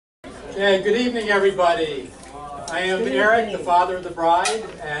Okay, good evening, everybody. I am Eric, the father of the bride,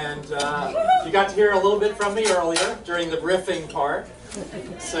 and you got to hear a little bit from me earlier during the riffing part.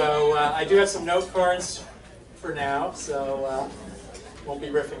 So I do have some note cards for now, so won't be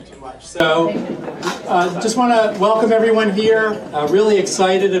riffing too much. So just want to welcome everyone here. Really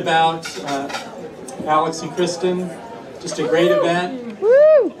excited about Alex and Kristen. Just a great event.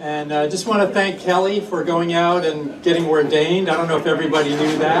 And just want to thank Kelly for going out and getting ordained. I don't know if everybody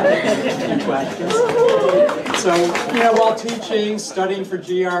knew that. A few questions. So, you know, while teaching, studying for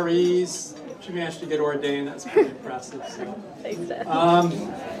GREs, she managed to get ordained. That's pretty impressive.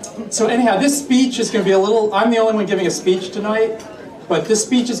 So anyhow, this speech is going to be a little, I'm the only one giving a speech tonight, but this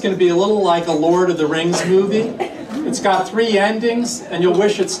speech is going to be a little like a Lord of the Rings movie. It's got 3 endings, and you'll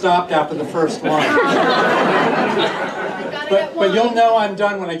wish it stopped after the first one. But you'll know I'm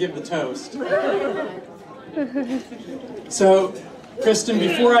done when I give the toast. So, Kristen,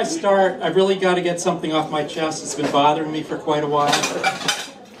 before I start, I've really got to get something off my chest. It's been bothering me for quite a while.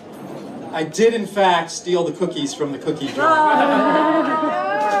 I did, in fact, steal the cookies from the cookie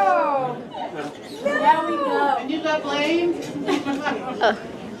jar. There we go. And you got blamed? Daddy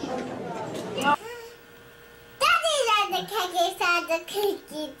let the cookies out the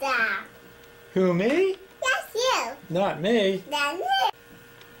cookie jar. Who, me? Yes, you. Not me. That's me.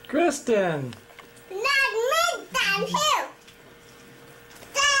 Kristen. Not me, that's you.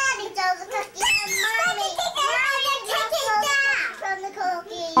 Daddy stole the cookies from Mommy. From the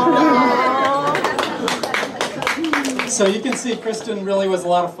cookies. So you can see Kristen really was a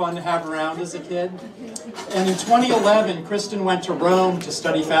lot of fun to have around as a kid. And in 2011, Kristen went to Rome to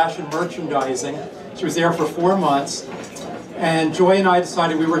study fashion merchandising. She was there for 4 months. And Joy and I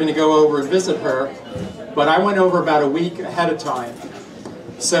decided we were going to go over and visit her. But I went over about a week ahead of time.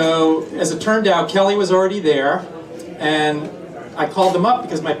 So as it turned out, Kelly was already there. And I called them up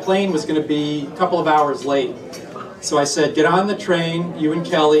because my plane was going to be a couple of hours late. So I said, get on the train, you and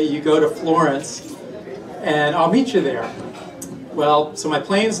Kelly, you go to Florence, and I'll meet you there. Well, so my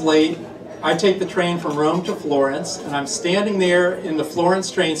plane's late. I take the train from Rome to Florence, and I'm standing there in the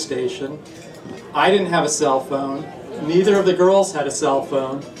Florence train station. I didn't have a cell phone. Neither of the girls had a cell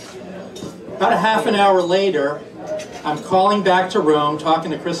phone. About a half an hour later, I'm calling back to Rome, talking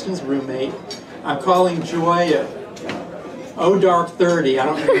to Kristen's roommate. I'm calling Joy at dark 30. I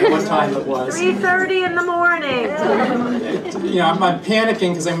don't know what time it was. 3:30 in the morning. You know, I'm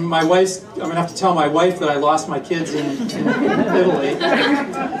panicking because I'm going to have to tell my wife that I lost my kids in Italy.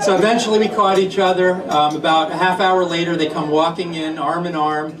 So eventually we caught each other. About a half hour later, they come walking in, arm in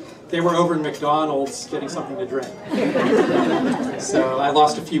arm. They were over in McDonald's getting something to drink. So I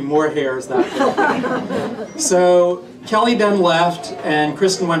lost a few more hairs that day. So Kelly then left, and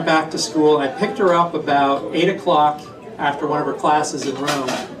Kristen went back to school, and I picked her up about 8 o'clock after one of her classes in Rome.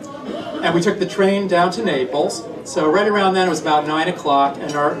 And we took the train down to Naples. So right around then it was about 9 o'clock,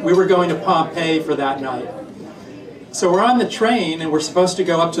 and we were going to Pompeii for that night. So we're on the train, and we're supposed to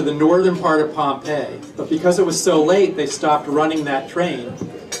go up to the northern part of Pompeii. But because it was so late, they stopped running that train.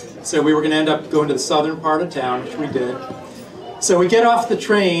 So we were going to end up going to the southern part of town, which we did. So we get off the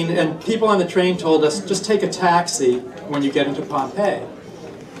train, and people on the train told us, just take a taxi when you get into Pompeii.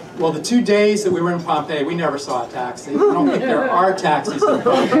 Well, the 2 days that we were in Pompeii, we never saw a taxi. I don't think there are taxis in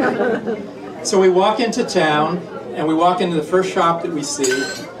Pompeii. So we walk into town, and we walk into the first shop that we see,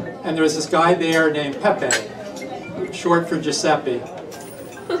 and there's this guy there named Pepe, short for Giuseppe.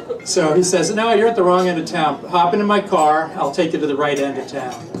 So he says, no, you're at the wrong end of town. Hop into my car, I'll take you to the right end of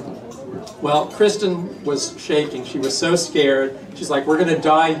town. Well, Kristen was shaking. She was so scared. She's like, we're going to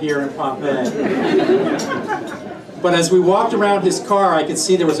die here in Pompeii. But as we walked around his car, I could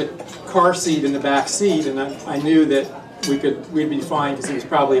see there was a car seat in the back seat, and I knew that we'd be fine because he was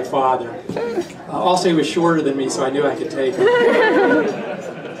probably a father. Also, he was shorter than me, so I knew I could take him.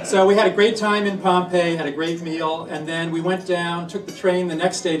 So we had a great time in Pompeii, had a great meal, and then we went down, took the train the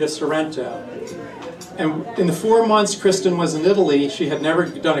next day to Sorrento. And in the 4 months Kristen was in Italy, she had never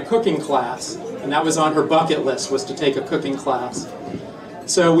done a cooking class, and that was on her bucket list, was to take a cooking class.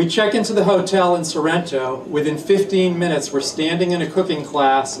 So we check into the hotel in Sorrento. Within 15 minutes, we're standing in a cooking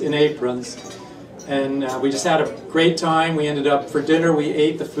class in aprons, and we just had a great time. We ended up, for dinner, we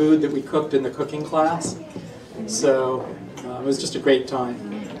ate the food that we cooked in the cooking class. So it was just a great time.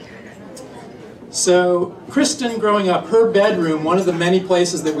 So Kristen, growing up, her bedroom, one of the many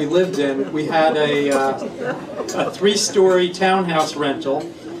places that we lived in, we had a 3-story townhouse rental,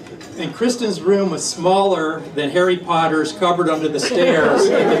 and Kristen's room was smaller than Harry Potter's cupboard under the stairs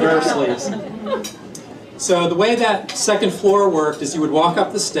at the Dursleys. So the way that second floor worked is you would walk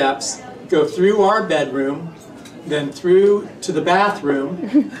up the steps, go through our bedroom, then through to the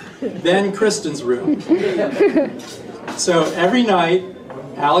bathroom, then Kristen's room. So every night,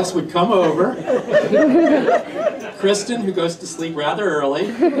 Alex would come over. Kristen, who goes to sleep rather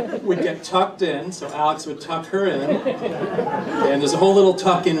early, would get tucked in, so Alex would tuck her in. And there's a whole little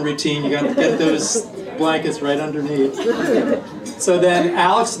tuck-in routine. You got to get those blankets right underneath. So then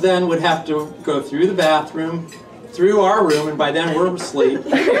Alex then would have to go through the bathroom, through our room, and by then we're asleep,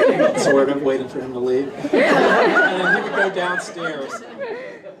 sort of, waiting for him to leave. And then he would go downstairs.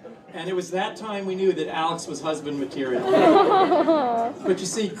 And it was that time we knew that Alex was husband material. But you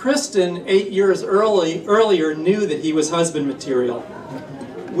see, Kristen, 8 years earlier, knew that he was husband material.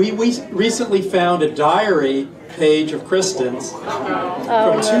 We recently found a diary page of Kristen's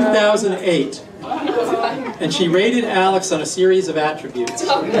from 2008. And she rated Alex on a series of attributes.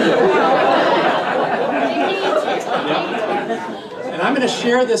 And I'm going to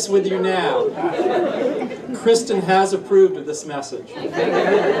share this with you now. Kristen has approved of this message.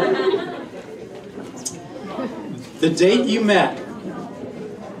 The date you met,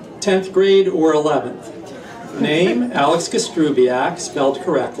 10th grade or 11th. Name, Alex Kostrubiak, spelled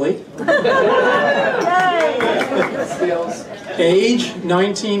correctly. Age,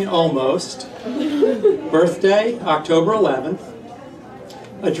 19 almost. Birthday, October 11th.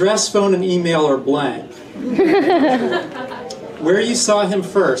 Address, phone, and email are blank. Where you saw him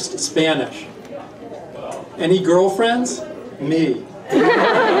first, Spanish. Any girlfriends? Me.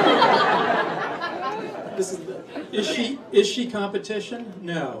 Is she competition?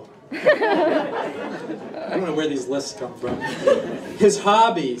 No. I don't know where these lists come from. His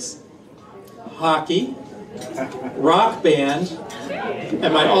hobbies: hockey, rock band,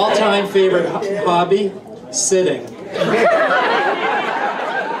 and my all-time favorite hobby, sitting. Way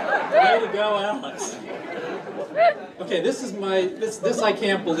to go, Alex. Okay, this is this I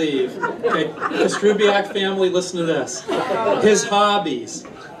can't believe. Okay, the Strubiak family, listen to this. His hobbies.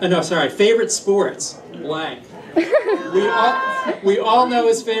 No, sorry, favorite sports, blank. We all know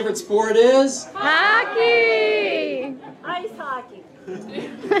his favorite sport is? Hockey! Ice hockey.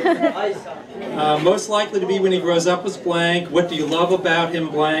 Ice hockey. Most likely to be when he grows up is blank. What do you love about him,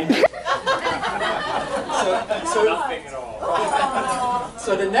 blank? Nothing at all.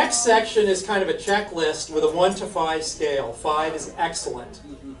 So the next section is kind of a checklist with a 1 to 5 scale. 5 is excellent.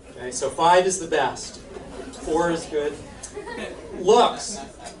 Okay, so 5 is the best. 4 is good. Looks.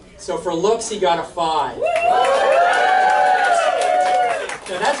 So for looks, he got a 5.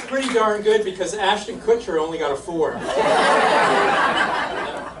 Now that's pretty darn good because Ashton Kutcher only got a 4.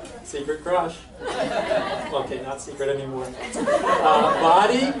 Secret crush. Okay, not secret anymore.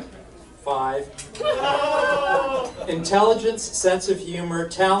 Body, 5. Intelligence, sense of humor,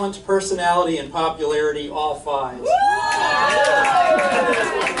 talent, personality, and popularity, all 5s.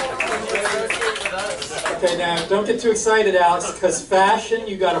 Okay, now don't get too excited, Alex, because fashion,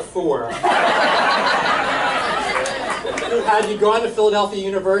 you got a 4. Had you gone to Philadelphia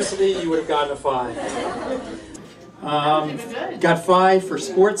University, you would have gotten a 5. Got 5 for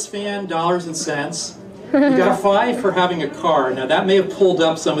sports fan, dollars and cents. You got a 5 for having a car. Now that may have pulled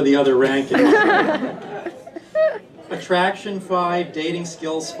up some of the other rankings. Attraction, 5. Dating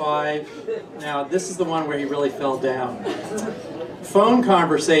skills, 5. Now this is the one where he really fell down. Phone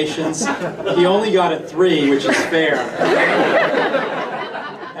conversations, he only got a 3, which is fair.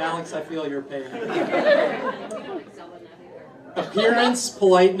 Alex, I feel your pain. Appearance,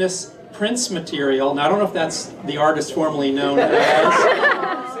 politeness, Prince material. Now I don't know if that's the artist formerly known as.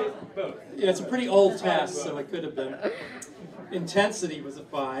 Yeah, it's a pretty old test, so it could have been. Intensity was a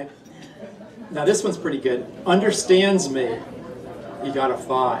 5. Now this one's pretty good. Understands me. He got a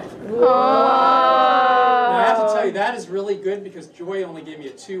 5. Now I have to tell you, that is really good because Joy only gave me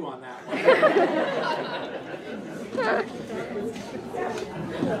a 2 on that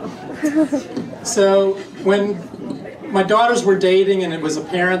one. So when my daughters were dating and it was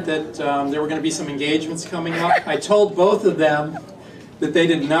apparent that there were going to be some engagements coming up, I told both of them that they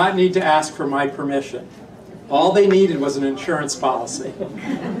did not need to ask for my permission. All they needed was an insurance policy.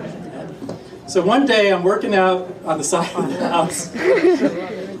 So one day I'm working out on the side of the house,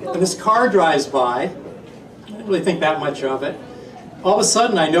 and this car drives by. I didn't really think that much of it. All of a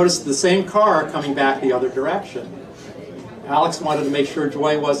sudden I noticed the same car coming back the other direction. Alex wanted to make sure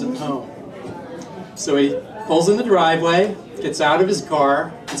Joy wasn't home. So he pulls in the driveway, gets out of his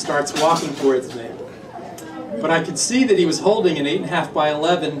car, and starts walking towards me. But I could see that he was holding an 8.5 by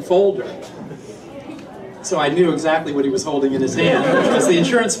 11 folder. So I knew exactly what he was holding in his hand, which was the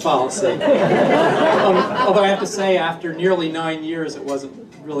insurance policy. Although I have to say, after nearly 9 years, it wasn't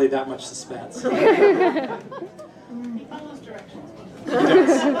really that much suspense. He follows directions.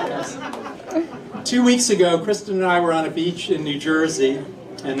 Yes. 2 weeks ago, Kristen and I were on a beach in New Jersey,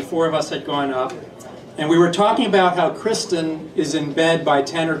 and the four of us had gone up, and we were talking about how Kristen is in bed by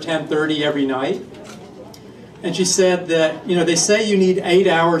 10 or 10:30 every night. And she said that, you know, they say you need 8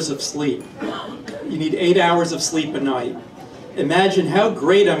 hours of sleep. You need 8 hours of sleep a night. Imagine how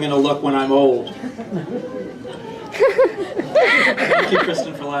great I'm going to look when I'm old. Thank you,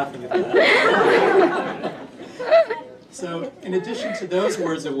 Kristen, for laughing at that. So, in addition to those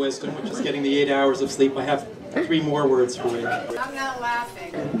words of wisdom, which is getting the 8 hours of sleep, I have 3 more words for you. I'm not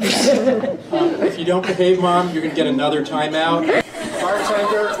laughing. If you don't behave, Mom, you're going to get another timeout.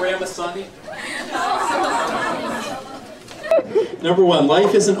 Bartender, Ramasani. Number 1,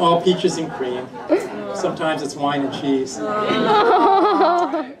 life isn't all peaches and cream. Sometimes it's wine and cheese.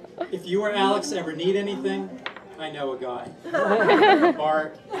 If you or Alex ever need anything, I know a guy.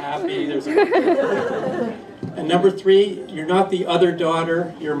 Bart, happy, there's a... And number 3, you're not the other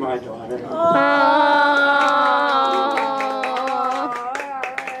daughter, you're my daughter.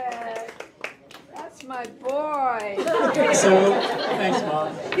 That's my boy. So, thanks,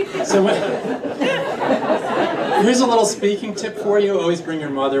 Mom. So, here's a little speaking tip for you. Always bring your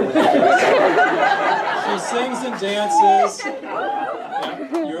mother with you. She sings and dances.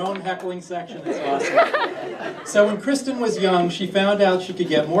 Yeah, your own heckling section, it's awesome. So when Kristen was young, she found out she could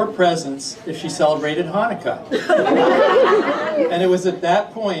get more presents if she celebrated Hanukkah. And it was at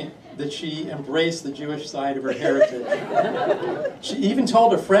that point that she embraced the Jewish side of her heritage. She even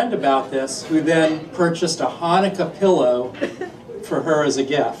told a friend about this, who then purchased a Hanukkah pillow for her as a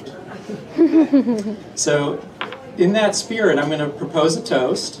gift. So, in that spirit, I'm going to propose a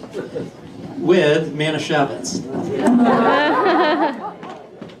toast with Manischewitz.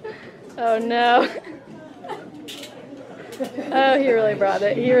 Oh no. Oh, he really brought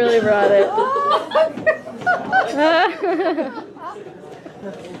it. He really brought it.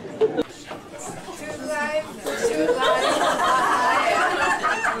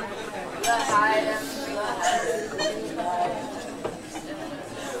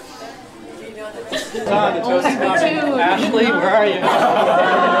 The toast is coming. Ashley, where are you?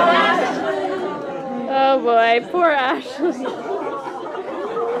 Oh boy, poor Ashley.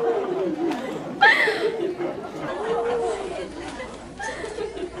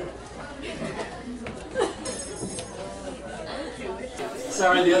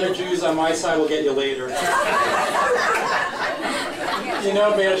 Sorry, the other Jews on my side will get you later. You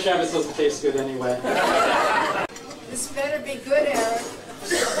know, Manischewitz doesn't taste good anyway. This better be good, Eric.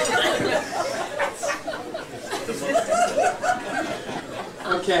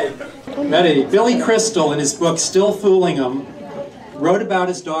 Okay, ready. Billy Crystal, in his book Still Fooling 'Em, wrote about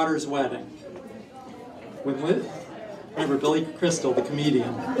his daughter's wedding. Remember Billy Crystal, the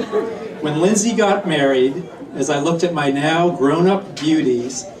comedian. When Lindsay got married, as I looked at my now grown-up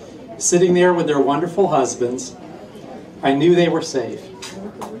beauties sitting there with their wonderful husbands, I knew they were safe.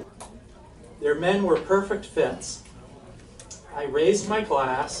 Their men were perfect fits. I raised my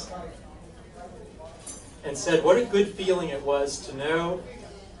glass and said what a good feeling it was to know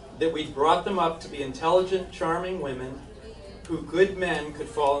that we'd brought them up to be intelligent, charming women who good men could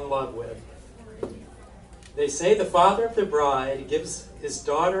fall in love with. They say the father of the bride gives his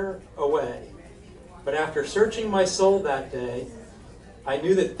daughter away, but after searching my soul that day, I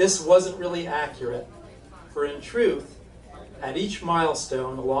knew that this wasn't really accurate, for in truth, at each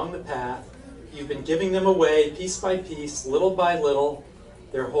milestone along the path, you've been giving them away piece by piece, little by little,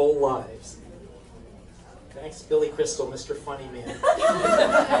 their whole lives. Thanks, Billy Crystal, Mr. Funny Man.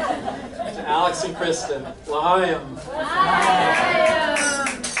 To Alex and Kristen, L'chaim.